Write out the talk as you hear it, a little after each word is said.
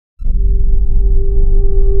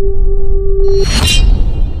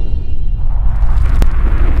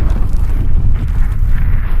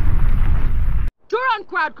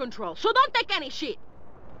crowd control, so don't take any shit.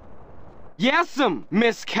 Yes'm,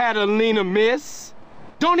 Miss Catalina, miss.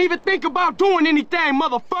 Don't even think about doing anything,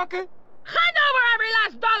 motherfucker. Hand over every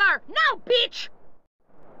last dollar! Now, bitch!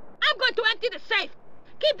 I'm going to empty the safe.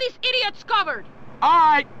 Keep these idiots covered. All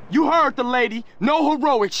right, you heard the lady. No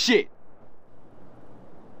heroic shit.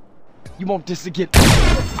 You want this to get...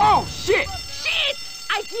 Oh, shit! Shit!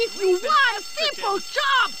 I give you one simple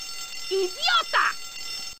job! Idiota!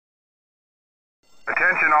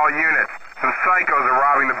 Attention all units. Some psychos are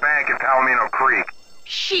robbing the bank in Palomino Creek.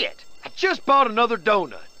 Shit! I just bought another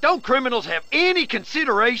donut. Don't criminals have any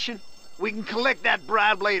consideration? We can collect that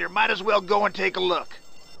bribe later. Might as well go and take a look.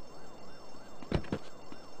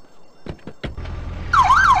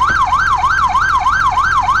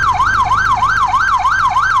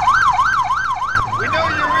 We know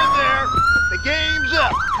you're in there. The game's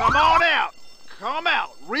up. Come on out. Come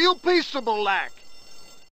out. Real peaceable like.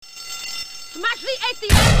 Smash the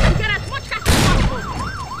ATM and get as much cash as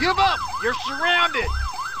possible. Give up. You're surrounded.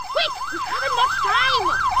 Quick! We haven't much time!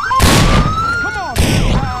 Come on,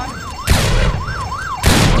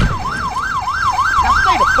 now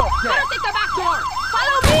stay the fuck down. Gotta take the back door!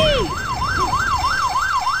 Follow me!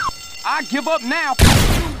 I give up now.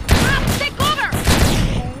 Take cover!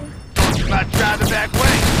 Don't you about try the back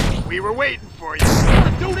way. We were waiting for you.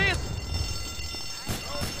 Wanna do this?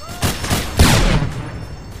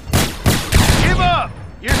 Give up!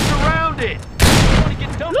 You're surrounded! You wanna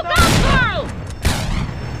get dumped Look up? out, girl!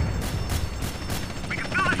 We can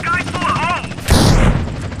fill this guy full of holes.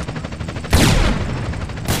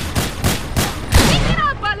 Pick it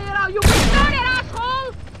up, Valero! You retarded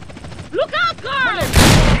asshole! Look out, girl!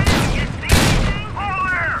 You see anything? Over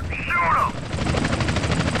there! Shoot him!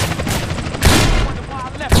 Wonder why I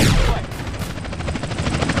left this way.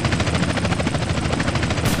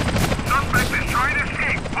 Suspect is trying to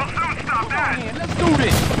escape. We'll soon stop Come that. on in, let's do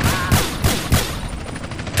this.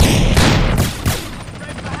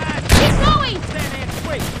 Keep going! Stand there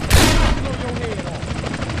straight. Blow your head off.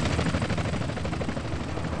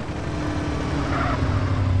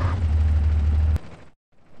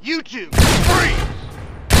 You two, freeze!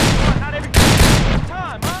 Not every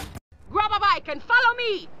time, huh? Grab a bike and follow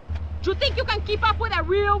me! Do you think you can keep up with a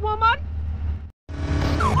real woman?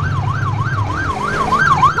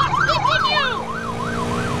 What's keeping you?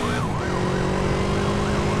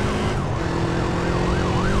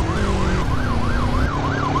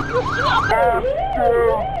 You slop!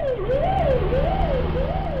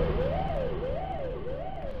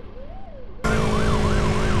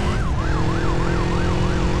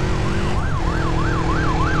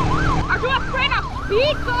 Are you afraid of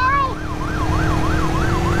speed, girl?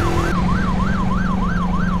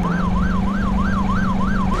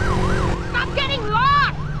 Stop getting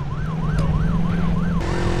lost!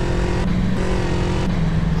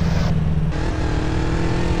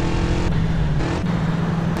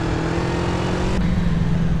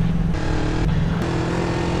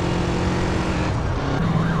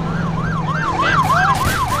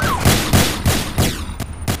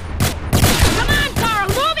 Come on, Carl,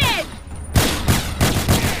 move it!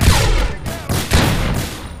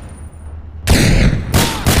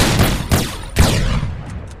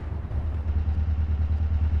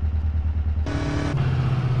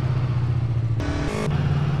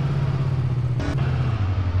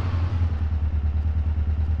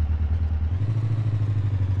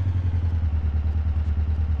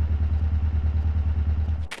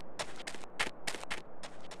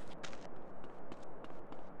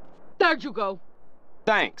 There you go.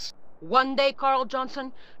 Thanks. One day, Carl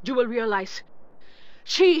Johnson, you will realize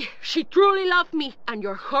she truly loved me, and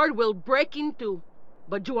your heart will break in two.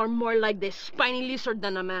 But you are more like the spiny lizard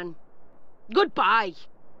than a man. Goodbye.